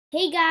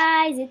Hey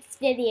guys, it's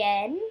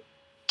Vivian.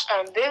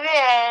 I'm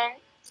Vivian.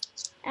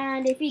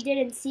 And if you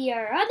didn't see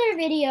our other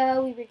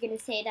video, we were going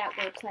to say that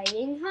we're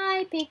playing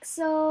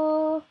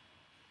Hypixel.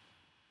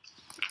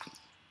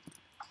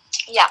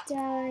 Yeah.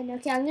 Done.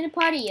 Okay, I'm going to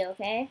party you,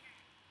 okay?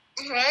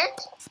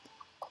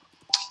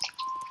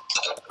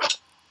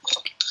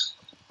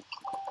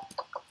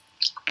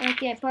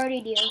 Okay, I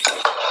partied you.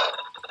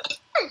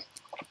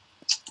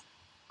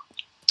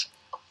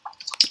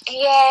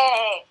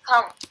 Yay!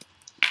 Come.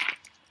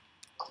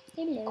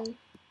 Hello.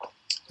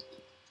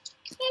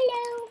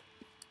 Hello.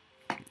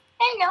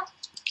 Hello.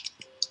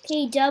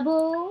 Okay,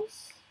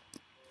 doubles.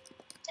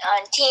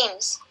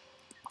 Teams.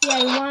 Yeah,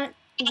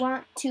 you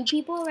want two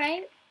people,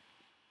 right?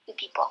 2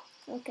 people.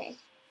 Okay.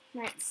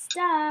 Let's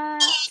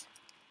start.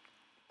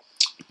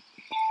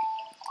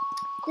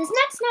 This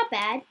map's not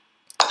bad.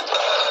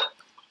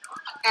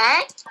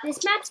 Huh?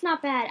 This map's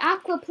not bad.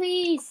 Aqua,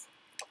 please.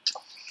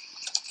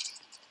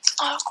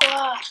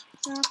 Aqua.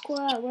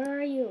 Aqua, where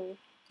are you?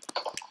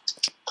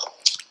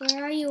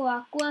 Where are you,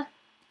 Aqua?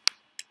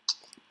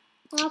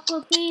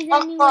 Aqua, please,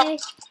 anyway.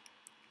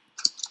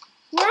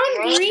 We're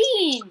on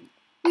green.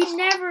 We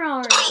never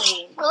are on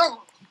green. We're like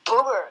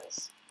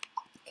boogers.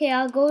 Okay,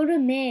 I'll go to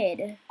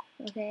mid.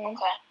 Okay.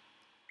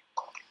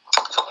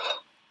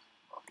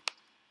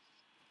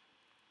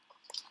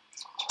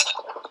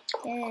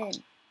 10,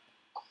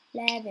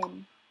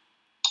 11,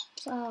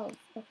 12,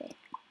 okay.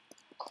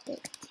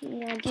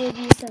 13, I'll give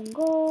you some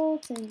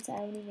gold since I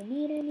don't even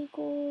need any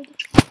gold.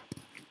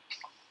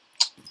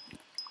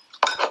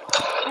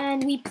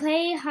 And we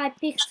play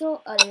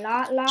Hypixel a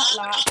lot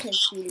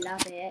because we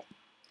love it.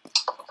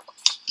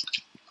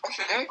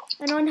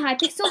 And on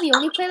Hypixel we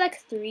only play like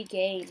 3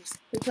 games.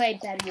 We play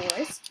Bed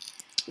Wars.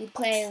 We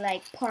play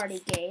like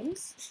party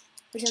games,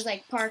 which is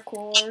like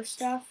parkour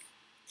stuff.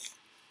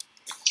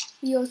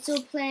 We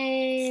also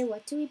play,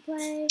 what do we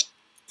play?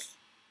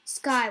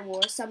 Sky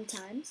Wars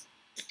sometimes.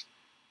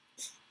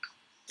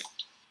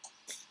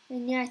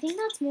 And yeah, I think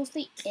that's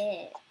mostly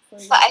it.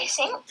 But I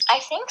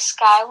think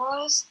Sky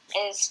Wars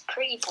is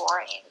pretty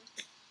boring.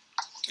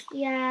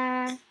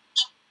 Yeah.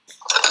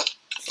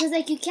 Because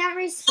like you can't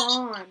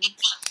respawn.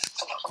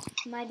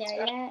 Am I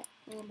there yet?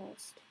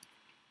 Almost.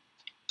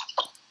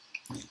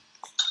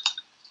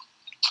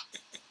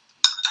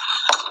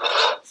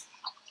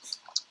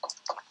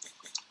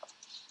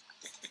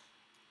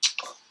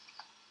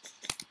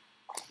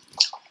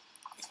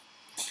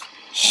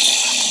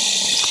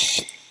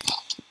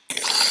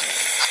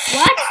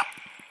 What?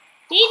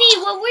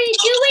 Didi, what were you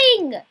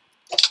doing?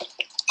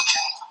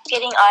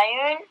 Getting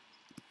iron?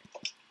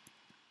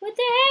 What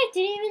the heck?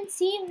 Didn't even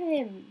see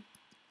him.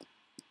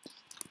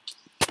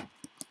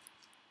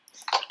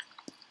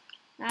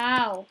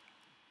 Ow.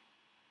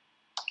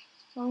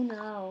 Oh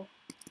no.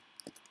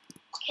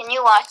 Can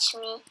you watch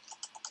me?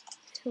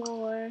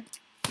 Sure.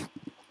 I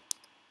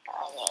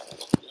am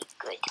really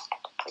good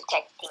at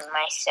protecting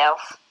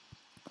myself.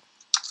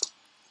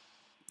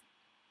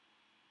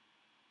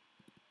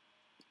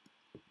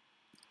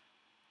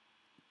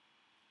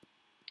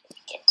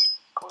 Get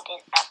golden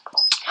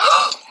apple.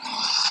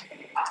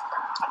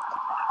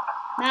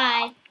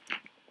 Bye.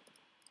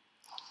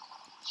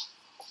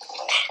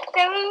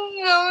 That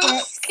was so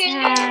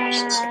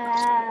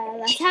scary.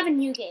 Let's have a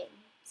new game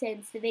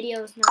since the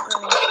video is not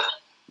really.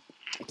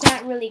 I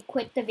can't really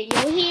quit the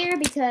video here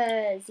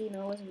because you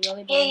know it's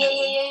really boring.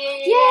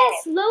 Yeah.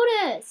 Yes,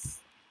 Lotus.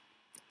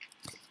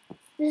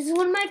 This is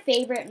one of my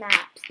favorite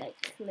maps,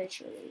 like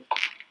literally.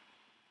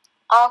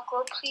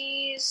 Aqua,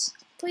 please.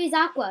 Please,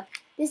 Aqua.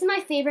 This is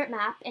my favorite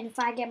map, and if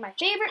I get my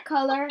favorite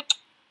color,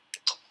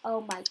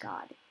 oh my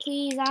god.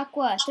 Please,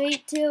 Aqua.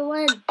 3, 2,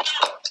 1.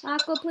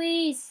 Aqua,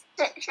 please.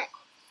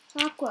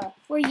 Aqua.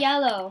 We're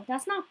yellow.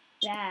 That's not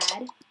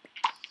bad.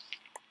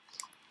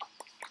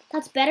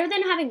 That's better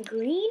than having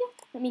green.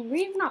 I mean,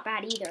 green's not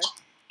bad either.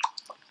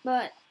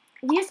 But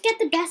we just get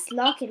the best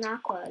luck in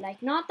Aqua.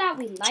 Like, not that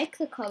we like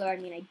the color. I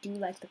mean, I do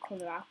like the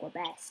color Aqua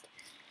best.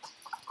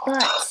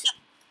 But,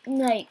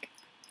 like,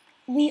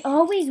 we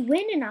always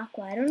win in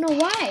Aqua. I don't know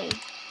why.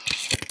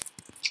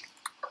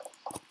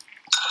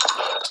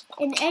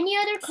 In any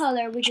other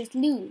color, we just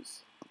lose.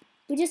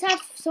 We just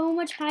have so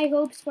much high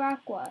hopes for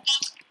Aqua.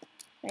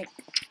 Like,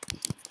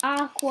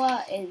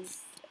 Aqua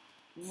is...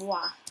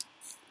 Wow.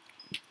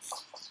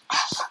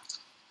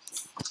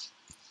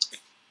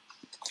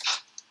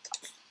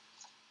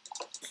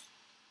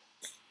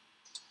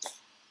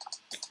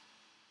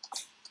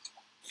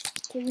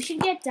 Okay, we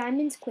should get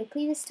diamonds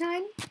quickly this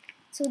time.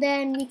 So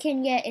then we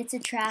can get It's a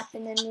Trap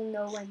and then we'll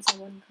know when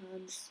someone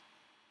comes.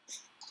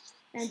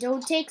 And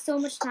don't take so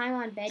much time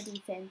on bed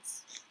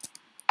defense.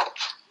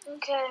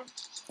 Okay.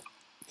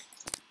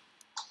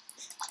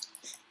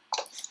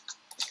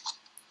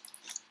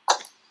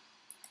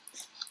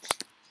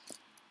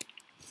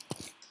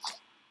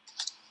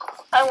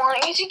 I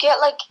want you to get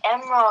like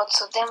emeralds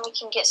so then we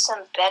can get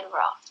some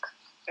bedrock.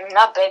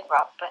 Not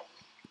bedrock, but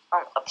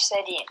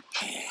obsidian.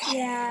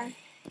 Yeah.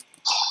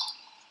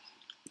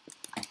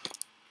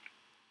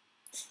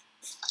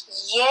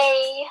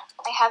 Yay!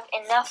 I have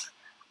enough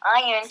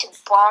iron to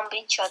bomb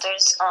each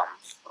other's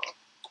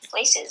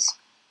places.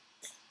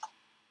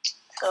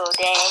 So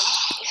then,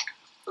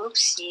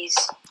 oopsies.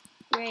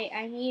 Great,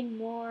 I need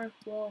more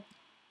wool.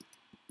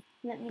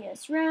 Let me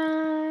just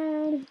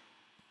run.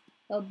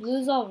 Oh,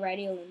 blue's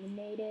already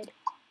eliminated.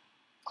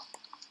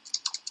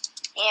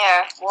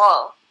 Here,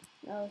 wool.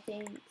 Oh,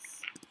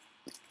 thanks.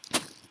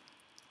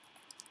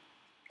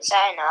 Is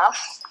that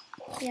enough?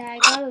 Yeah, I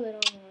got a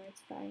little more.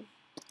 It's fine.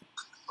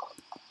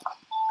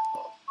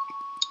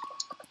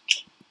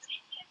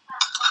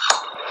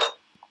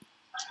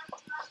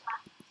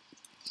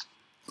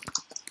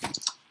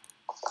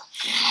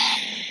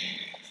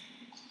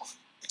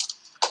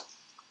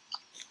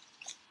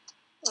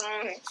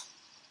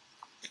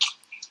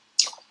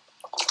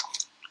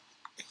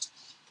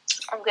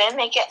 I'm gonna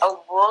make it a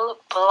wool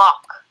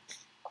block.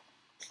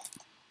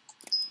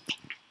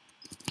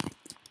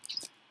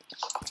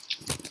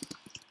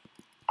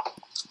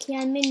 Okay,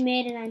 I'm in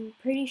mid, and I'm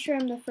pretty sure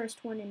I'm the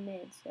first one in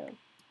mid, so.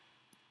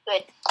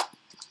 Good.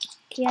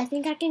 Okay, I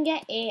think I can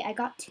get 8. I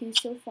got 2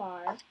 so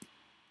far.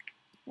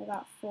 I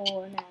got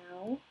 4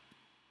 now.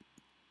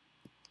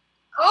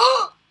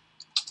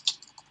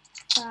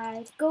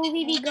 5. Go,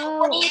 Vivi, go!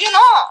 What are you doing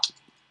all?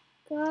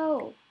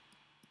 Go!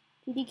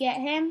 Did you get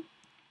him?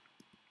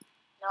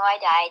 No, I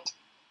died.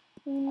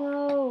 Oh,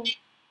 no.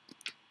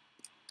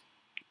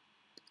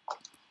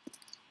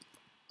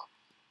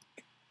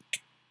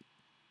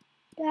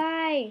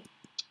 Die!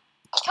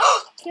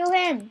 Kill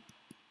him!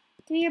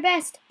 Do your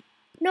best.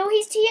 No,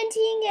 he's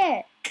TNTing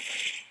it!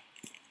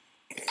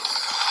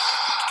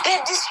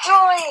 Bit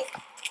destroyed!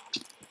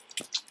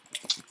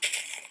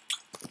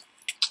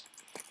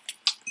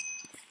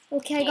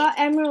 Okay, I got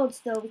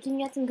emeralds though. We can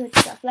get some good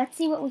stuff. Let's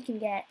see what we can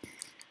get.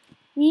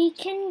 We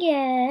can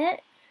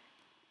get,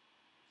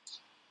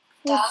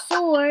 for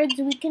swords,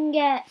 we can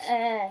get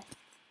a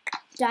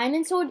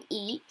diamond sword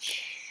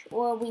each,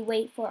 or we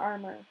wait for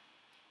armor.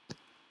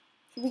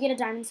 Should we get a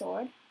diamond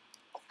sword?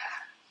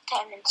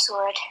 Diamond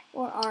sword.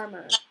 Or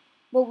armor.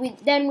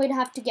 But then we'd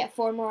have to get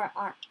 4 more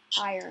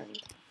iron.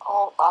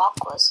 Oh,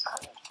 Aqua's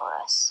coming for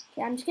us.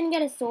 Okay, I'm just gonna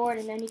get a sword,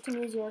 and then you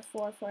can use your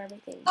 4 for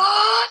everything.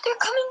 Oh, they're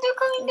coming.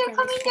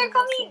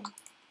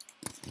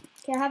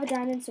 Okay, I have a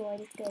diamond sword.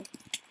 It's good.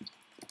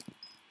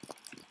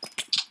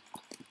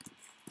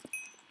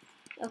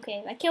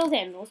 Okay, I killed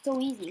him. It was so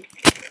easy.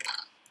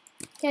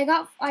 Okay,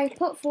 I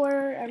put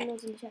 4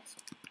 emeralds in the chest.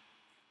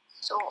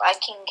 So I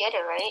can get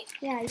it, right?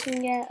 Yeah, you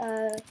can get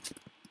a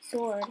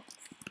sword.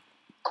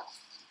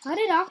 How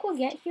did Aqua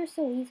get here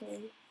so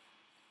easily?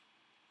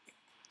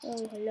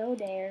 Oh, hello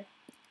there.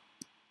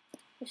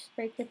 Just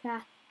break the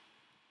path.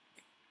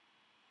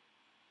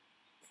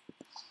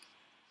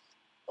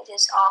 What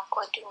is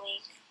Aqua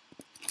doing?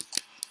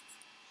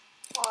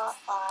 What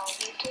are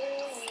you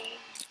doing?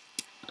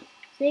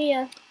 See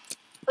ya.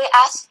 We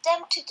asked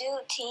them to do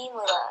a team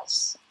with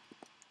us.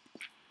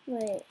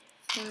 Wait,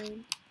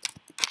 fine.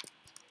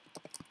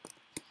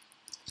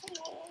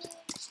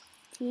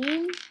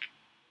 Team?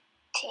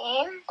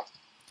 Team?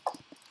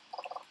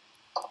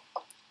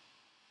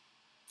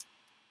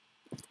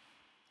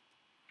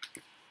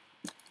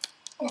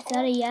 Is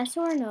that a yes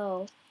or a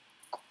no?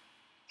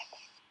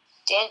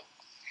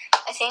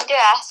 I think they're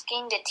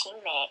asking the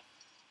teammate.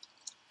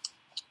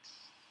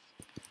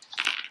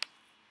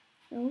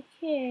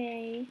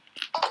 Okay.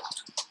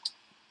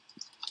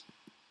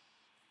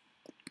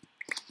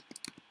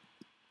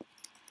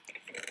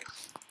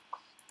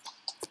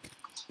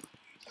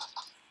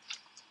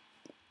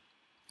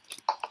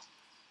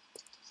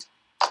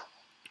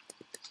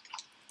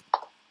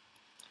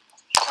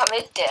 Come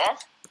in there.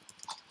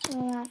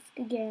 I'll ask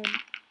again.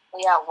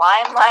 Yeah,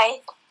 why am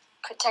I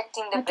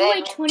protecting the I have to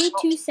bed? wait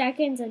 22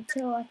 seconds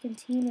until I can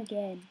team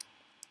again.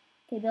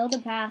 Okay, build a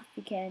path if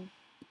you can.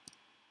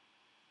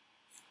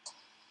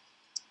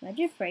 Why'd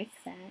you break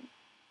that?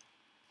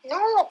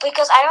 No,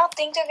 because I don't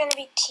think they're gonna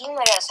be team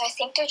with us. I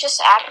think they're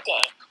just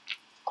acting.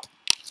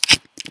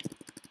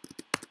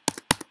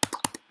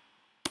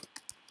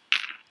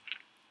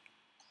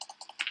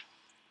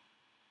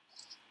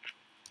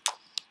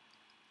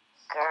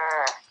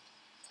 Grr.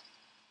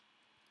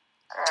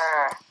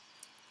 Grr.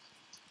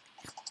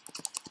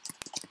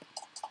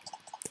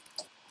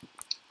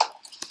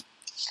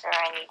 Grr,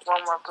 I need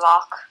 1 more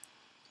block.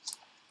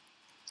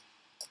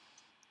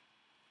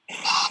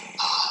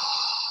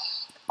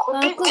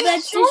 Uncle,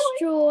 that's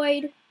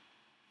destroyed.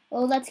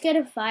 Oh, let's get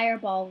a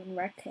fireball and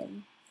wreck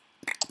him.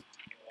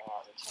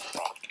 Yeah, we can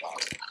wreck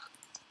them.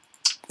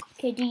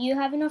 Okay, do you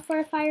have enough for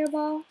a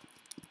fireball?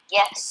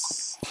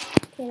 Yes.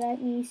 Okay,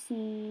 let me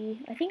see.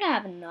 I think I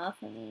have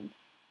enough,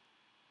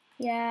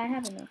 yeah, I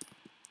have enough.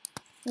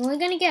 I'm only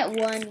gonna get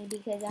 1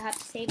 because I have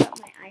to save up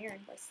my iron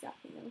for stuff,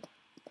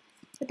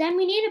 But then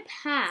we need a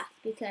path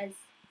because,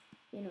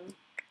 Then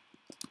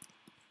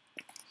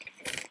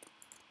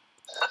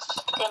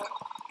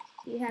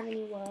Do you have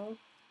any wool?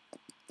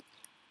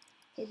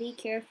 Okay, be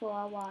careful,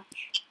 I'll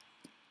watch.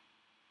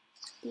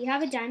 Do you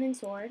have a diamond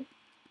sword?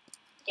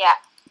 yeah.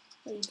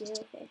 Oh, you do?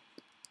 Okay.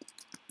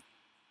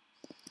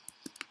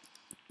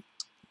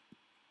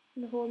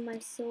 I'm gonna hold my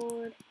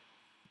sword.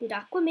 Did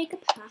Aqua make a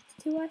path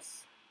to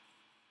us?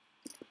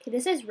 Okay,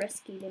 this is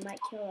risky. They might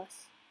kill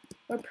us.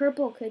 Or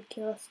purple could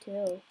kill us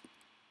too.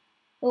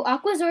 Oh,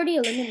 Aqua's already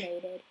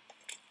eliminated.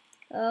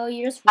 Oh,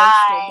 you just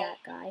roasted that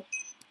guy.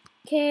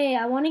 Okay,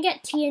 I want to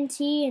get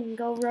TNT and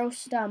go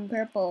roast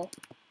purple.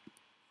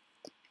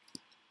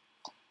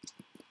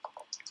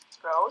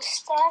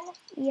 Roast them?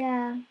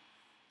 Yeah.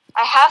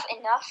 I have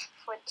enough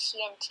for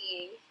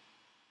TNT.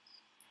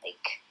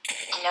 Like,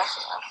 enough.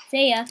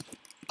 See ya.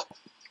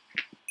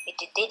 Wait,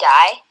 did they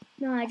die?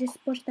 No, I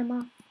just pushed them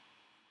off.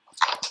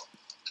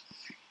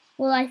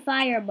 Well, I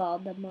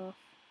fireballed them off.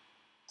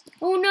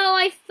 Oh no,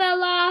 I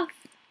fell off.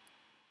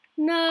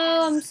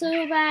 No, I'm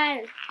so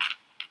bad.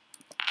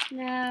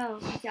 No,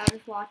 I'll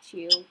just watch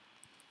you.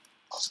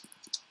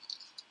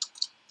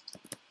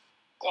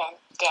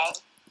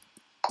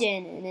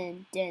 Din.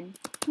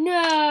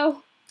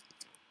 No.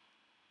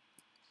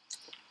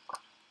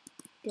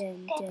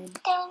 Din.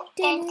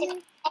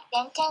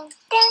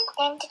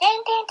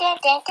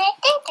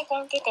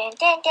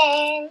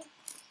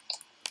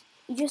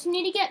 You just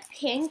need to get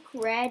pink,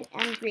 red,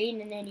 and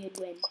green, and then you'd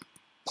win.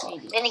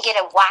 Maybe. Then you get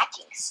a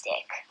whacking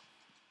stick.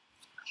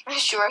 I'm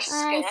sure it's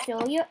I gonna.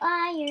 stole your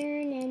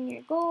iron and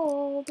your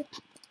gold.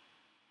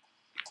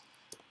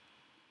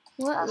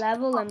 What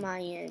level am I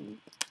in?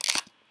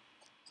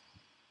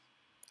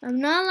 I'm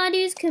not allowed to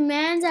use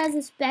commands as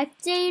a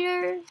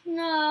spectator?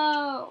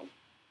 No.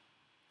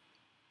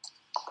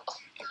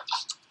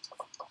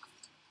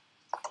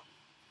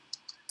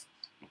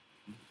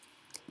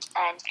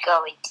 I'm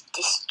going to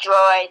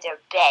destroy their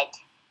bed.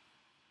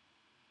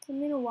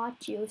 I'm gonna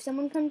watch you. If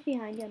someone comes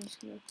behind you, I'm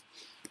just gonna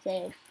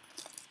save.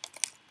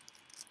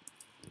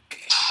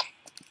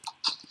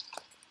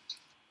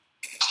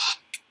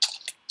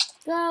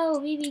 Go,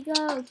 Vivi,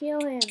 go.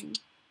 Kill him.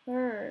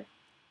 Her.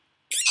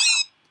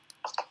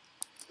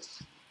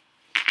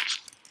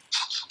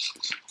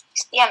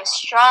 See, I'm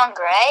strong,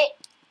 right?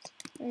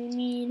 I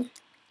mean,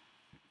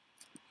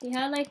 he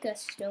had like a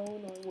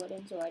stone or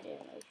wooden, so I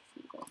didn't like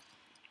see this.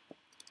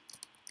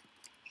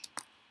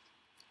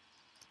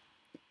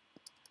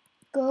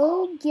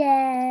 Go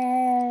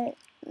get.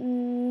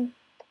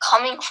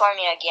 Coming for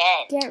me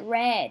again. Get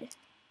red.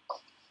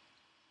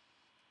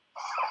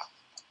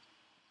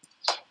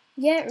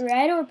 Get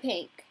red or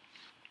pink?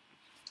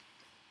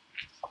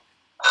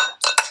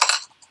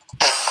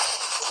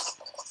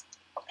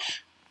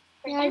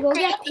 Yeah, go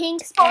get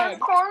pink's bed.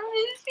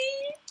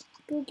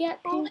 Go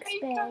get pink's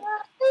bed.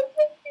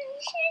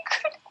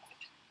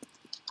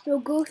 So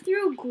go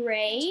through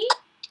gray,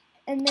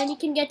 and then you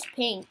can get to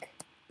pink.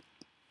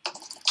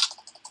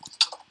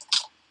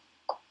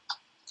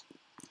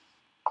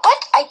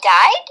 What? I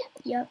died?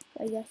 Yep,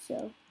 I guess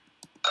so.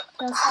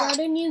 I'll start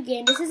a new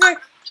game. This is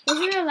our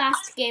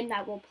last game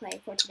that we'll play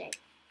for today.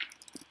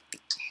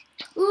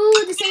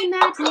 Ooh, the same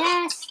map,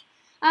 yes.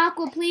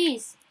 Aqua,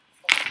 please.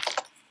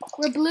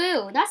 We're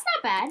blue. That's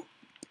not bad.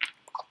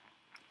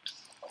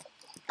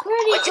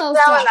 Pretty Wait, close.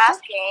 is that our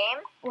last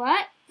game?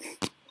 What?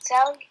 Is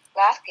that our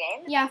last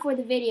game? Yeah, for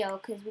the video,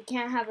 because we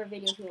can't have our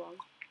video too long.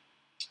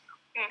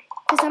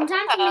 Because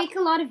sometimes we make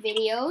a lot of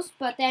videos,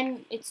 but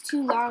then it's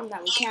too long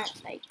that we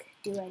can't, like,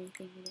 do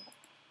anything with it.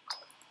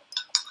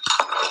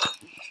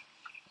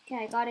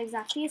 Okay, I got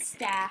exactly a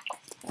stack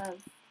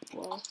of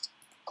wool.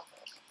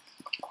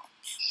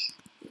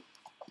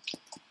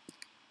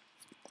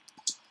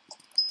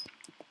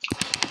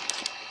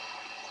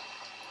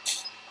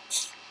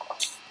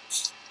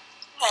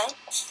 Okay.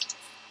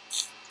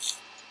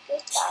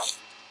 Good time.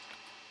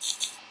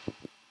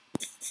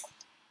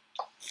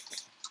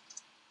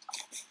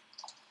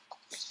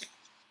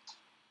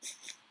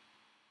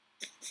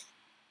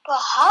 But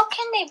how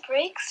can they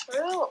break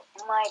through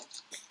my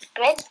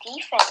bed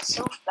defense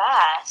so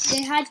fast?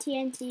 They had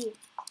TNT.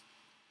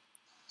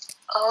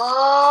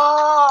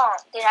 Oh,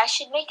 then I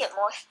should make it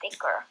more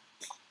thicker.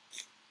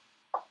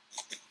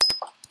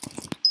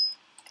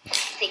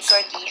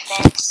 Thicker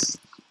defense.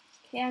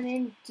 Okay, I'm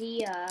in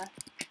Dia.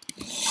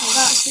 I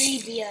got 3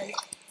 Dias.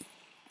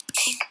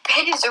 Pink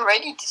bed is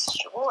already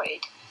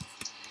destroyed.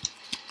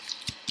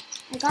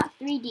 I got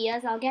 3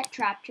 Dias. I'll get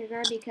Trap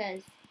Trigger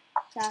because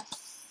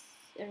that's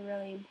a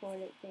really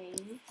important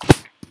thing.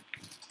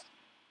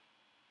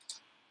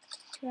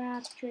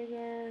 Trap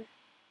Trigger.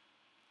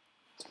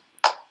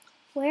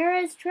 Where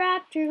is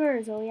Trap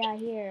Triggers? Oh yeah,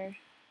 here.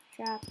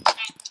 Trap.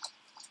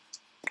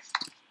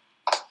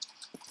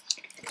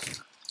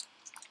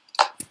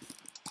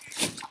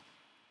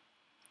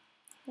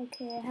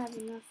 Okay, I have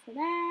enough for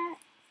that.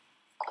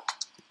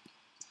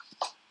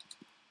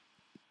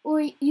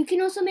 Or you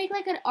can also make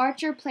like an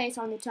archer place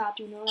on the top,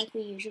 you know, like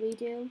we usually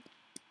do.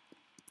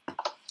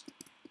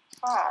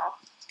 Oh,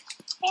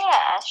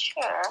 yeah,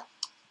 sure.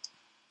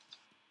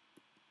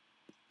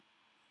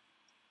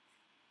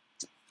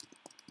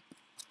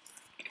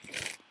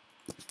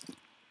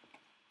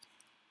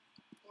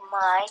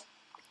 My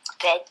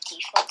bed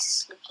defense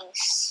is looking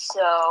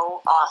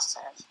so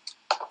awesome.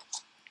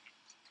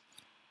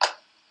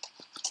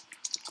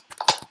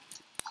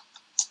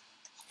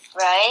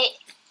 Right?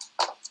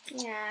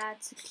 Yeah,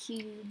 it's a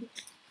cube.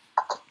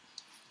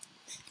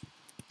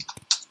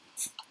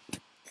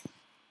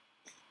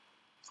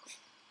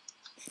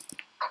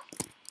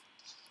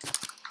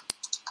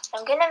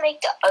 I'm gonna make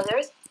the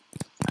other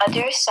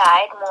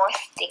side more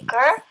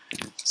thicker,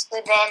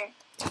 so then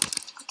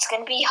it's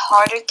gonna be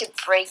harder to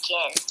break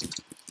in.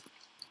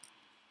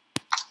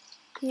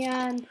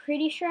 Yeah, I'm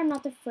pretty sure I'm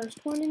not the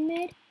first one in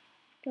mid.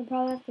 I'm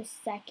probably like the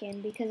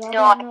second because all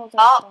No, the emeralds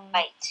are I'll gone.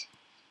 fight.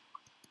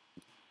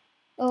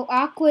 Oh,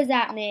 Aqua's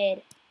at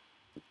mid.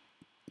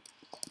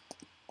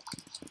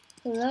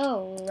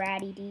 Hello,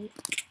 Ratty D.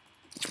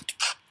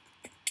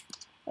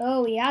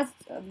 Oh, he has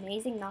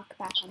amazing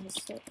knockback on his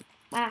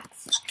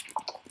axe.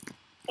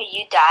 But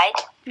you died?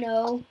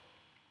 No.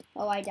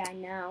 Oh, I died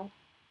now.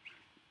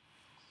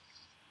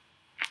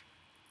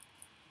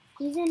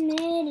 He's in mid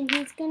and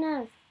he's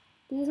gonna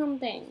do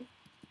something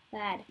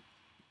bad.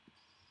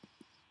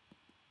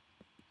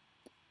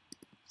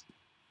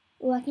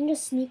 Oh, I can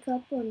just sneak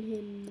up on him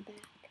in the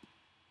back.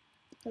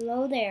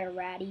 Hello there,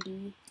 Ratty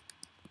D.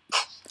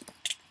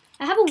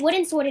 I have a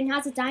wooden sword and he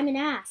has a diamond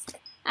axe.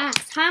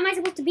 How am I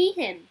supposed to beat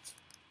him?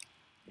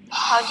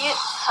 How do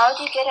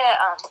you get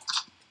a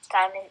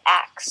diamond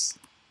axe?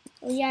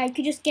 Oh yeah, you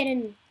could just get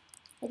an.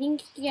 I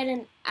think you can get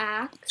an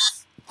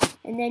axe,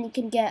 and then you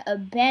can get a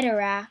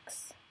better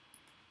axe.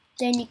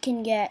 Then you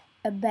can get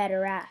a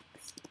better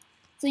axe.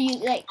 So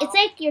you it's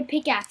like your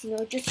pickaxe, you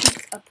know, it just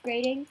keeps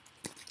upgrading.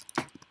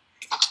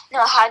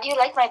 No, how do you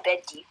like my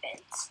bed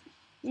defense?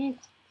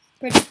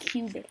 Pretty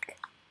cubic.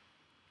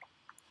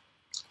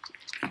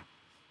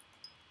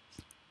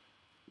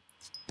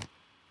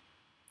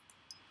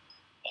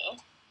 Okay.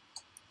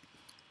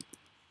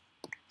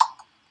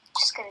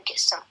 Just gonna get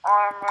some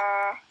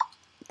armor.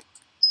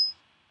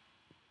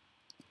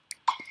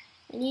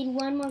 I need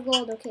one more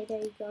gold. Okay,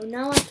 there you go.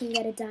 Now I can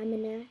get a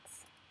diamond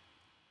axe.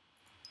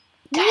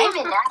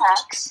 Diamond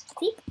axe?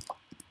 See?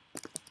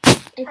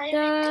 It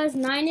does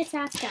 9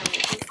 attack damage.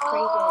 It's pretty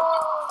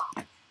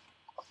good.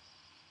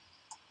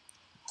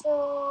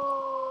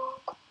 Oh.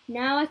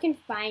 Now I can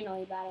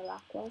finally battle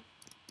Aqua.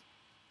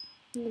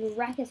 I'm gonna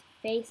wreck his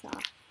face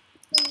off.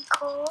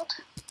 Cold.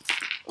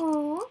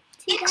 Oh,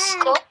 too It's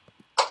bad. cold.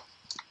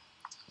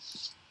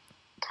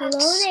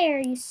 Hello there,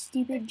 you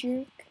stupid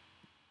jerk.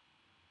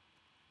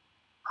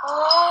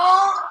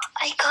 Oh,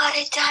 I got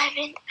a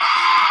diamond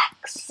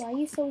axe. Why are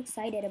you so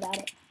excited about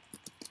it?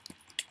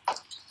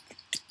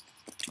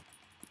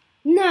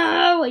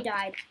 No, I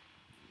died.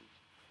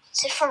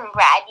 Is it from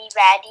Raddy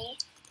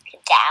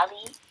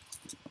Kadali?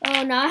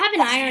 Oh, now I have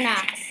an iron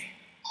axe.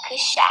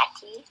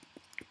 Kashaki?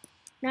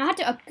 Now I have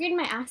to upgrade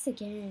my axe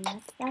again.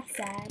 That's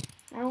sad.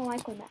 I don't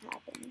like when that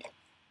happened.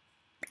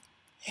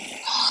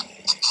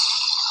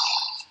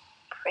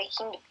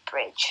 Breaking the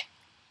bridge.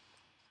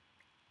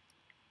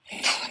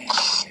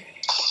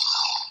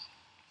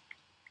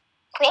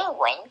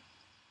 Penguin?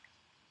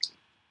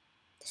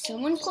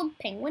 Someone called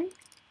Penguin?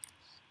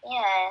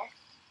 Yeah.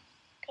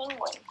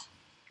 Penguin.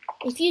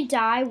 If you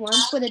die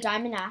once with a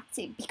diamond axe,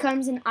 it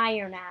becomes an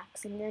iron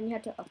axe, and then you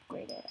have to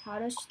upgrade it. How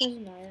does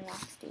an iron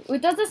axe do?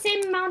 It does the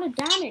same amount of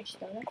damage,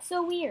 though. That's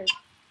so weird.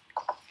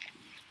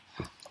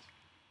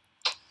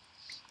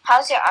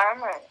 How's your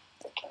armor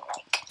looking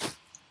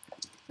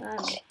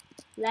like?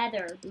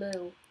 Leather,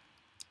 blue.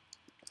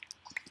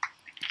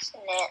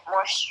 Isn't it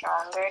more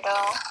stronger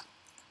though?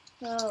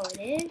 Oh,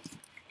 it is?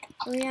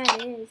 Oh, yeah,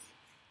 it is.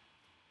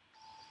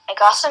 I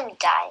got some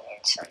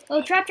diamonds from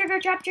Oh, trap trigger,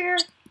 trap trigger!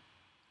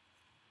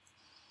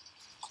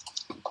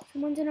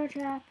 Someone's in our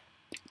trap.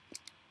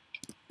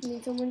 I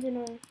mean, someone's in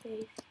our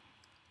face.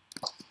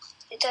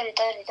 I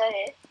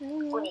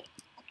don't know.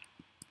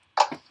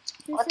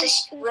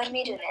 私、上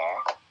見るね。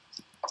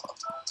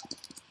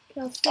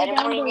 I'll stay 誰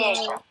down もいねえ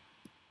じゃん。 below.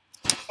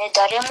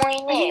 誰もい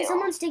I ねえ think よ。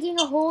 someone's digging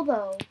a hole,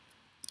 though.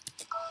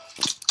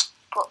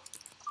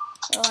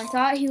 Oh, I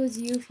thought he was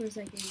you for a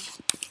second.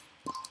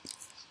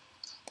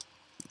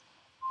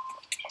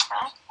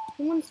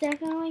 Someone's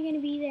definitely gonna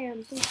be there.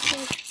 I'm so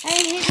scared. I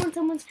hate when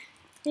someone's.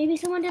 Maybe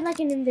someone did like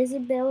an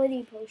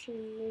invisibility potion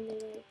and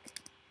they're like.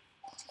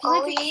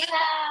 Oh I yeah.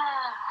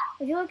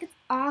 feel like it's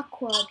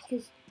Aqua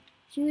because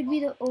she would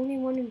be the only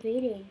one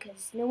invading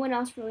because no one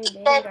else really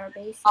invaded our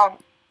base yet.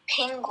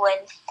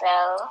 Penguin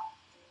fell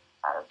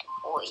out of the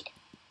void.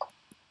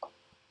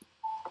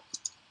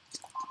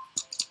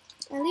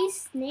 At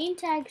least name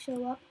tags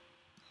show up.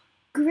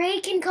 Gray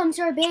can come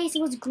to our base.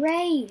 It was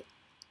Gray.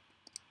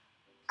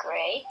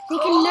 Gray? They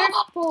can nerf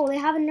pull. They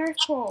have a nerf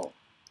pull.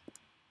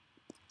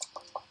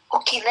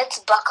 Okay, let's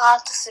爆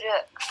発する。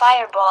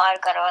Fireball ある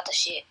から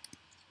私。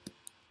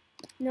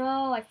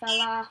 No, I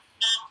fell off.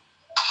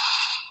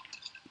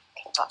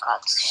 Okay, 爆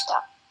発し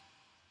た。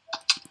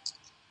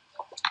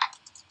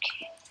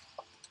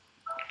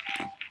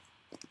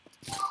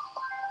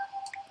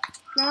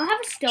Now I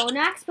have a stone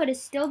axe, but it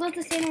still does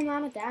the same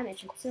amount of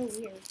damage. It's so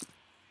weird.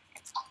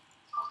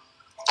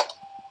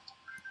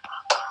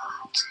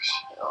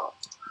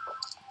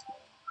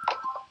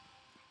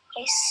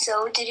 I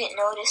so didn't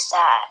notice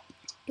that.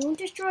 Don't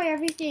destroy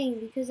everything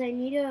because I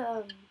need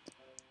to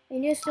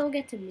still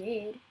get to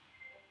mid.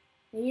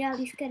 I need to at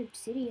least get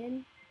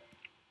obsidian.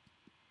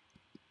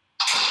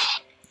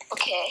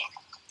 Okay.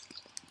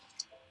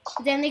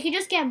 But then they could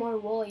just get more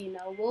wool, you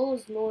know. Wool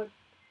is more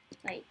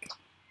like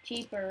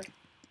cheaper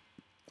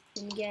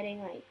than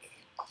getting like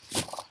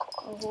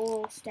a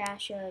whole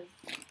stash of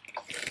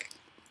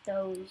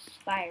those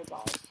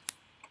fireballs.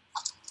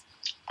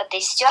 But they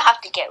still have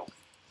to get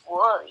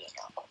wool, you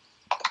know.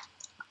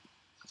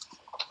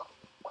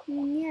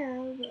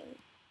 Yeah, but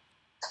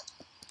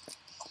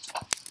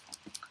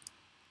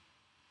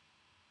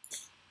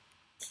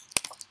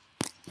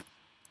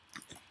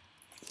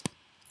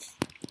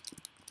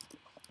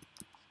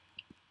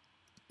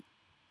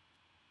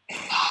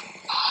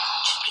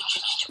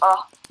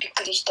oh, びっ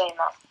くりした今.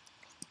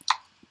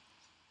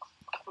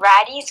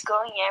 Ratty's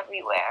going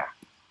everywhere.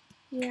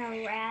 yeah,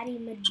 Ratty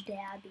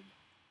Madabby.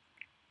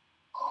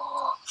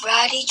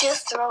 Ratty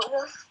just threw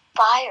the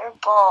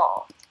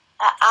fireball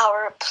at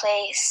our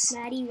place.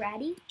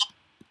 Ratty?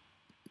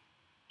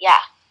 Yeah.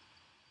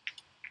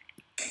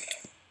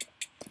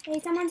 Hey,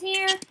 someone's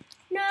here.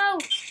 No,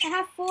 I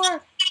have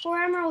four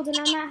emeralds and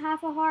I'm at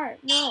half a heart.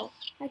 No,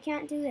 I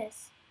can't do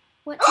this.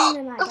 What team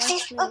am I?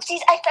 Oopsies,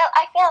 oopsies, I fell.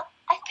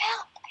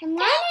 I'm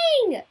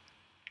running!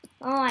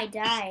 Oh, I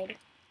died.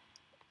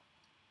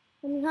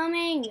 I'm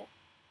coming.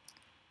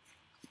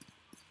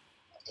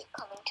 They're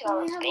coming to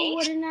our I have a base.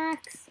 wooden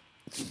axe.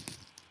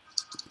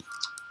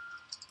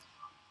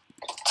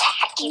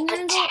 Tacky, I'm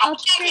gonna go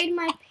upgrade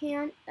my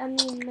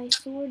my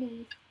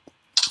swordy.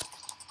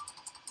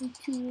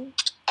 Into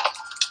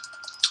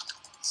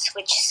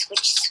Switch.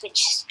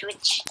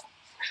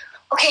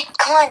 Okay,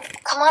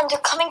 come on, they're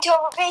coming to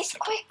our base.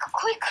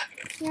 Quick.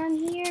 down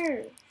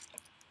here.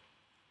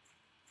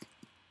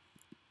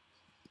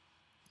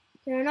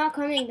 They're not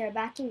coming, they're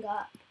backing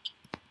up.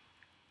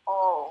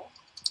 Oh.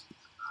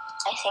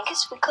 I think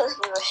it's because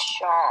we were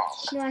strong.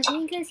 No, I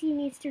think because he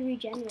needs to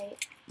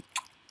regenerate.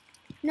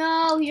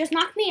 No, he just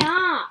knocked me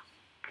off.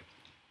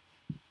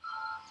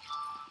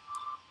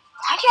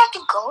 Why do you have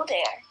to go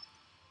there?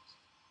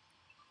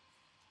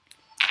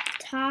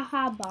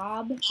 Taha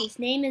Bob. His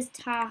name is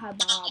Taha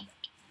Bob.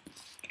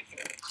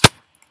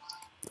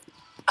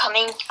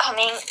 Coming.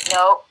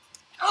 No.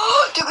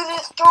 They're gonna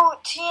throw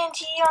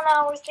TNT on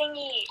our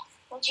thingy.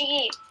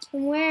 Gee.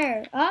 From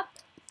where? Up?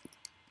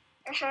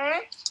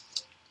 Mhm.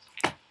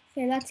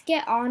 Okay, let's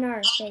get on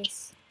our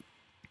base.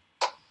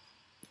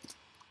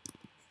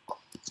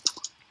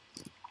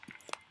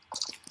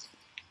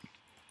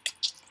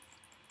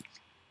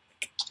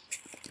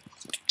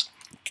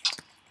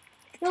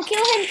 No,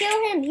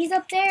 kill him! He's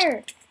up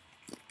there.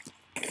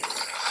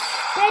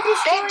 They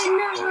destroyed.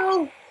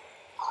 No.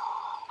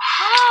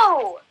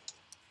 How?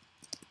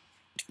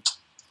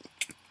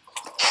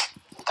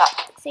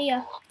 See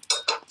ya.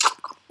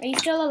 Are you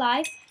still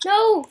alive?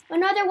 No!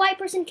 Another white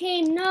person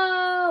came.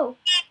 No!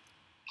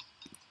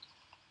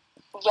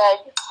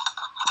 Red.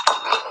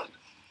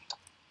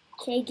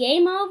 Okay,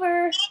 game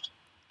over.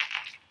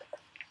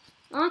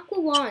 Aqua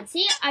won.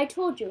 See, I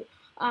told you.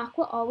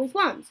 Aqua always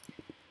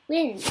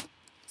wins.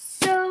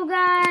 So,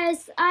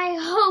 guys, I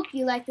hope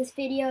you liked this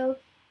video.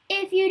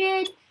 If you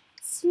did,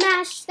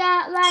 smash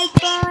that like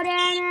button,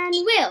 and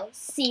we'll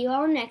see you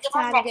all next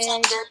time.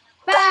 Good.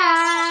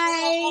 Bye!